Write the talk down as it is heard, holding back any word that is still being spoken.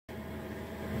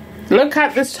Look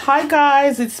at this. Hi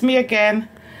guys, it's me again.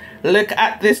 Look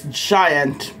at this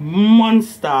giant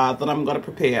monster that I'm gonna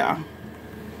prepare.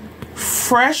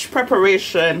 Fresh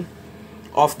preparation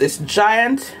of this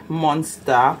giant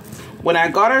monster. When I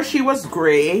got her, she was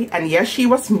gray, and yes, she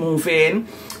was moving.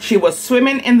 She was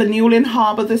swimming in the Newlyn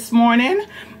Harbor this morning,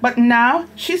 but now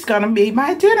she's gonna be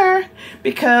my dinner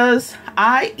because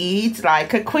I eat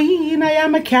like a queen. I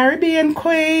am a Caribbean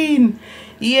queen.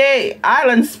 Yay,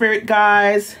 island spirit,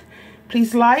 guys.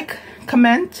 Please like,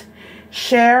 comment,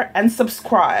 share, and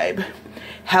subscribe.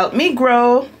 Help me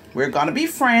grow. We're gonna be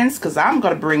friends because I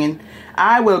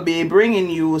will be bringing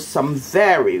you some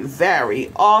very,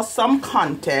 very awesome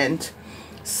content.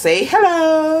 Say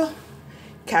hello.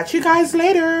 Catch you guys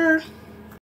later.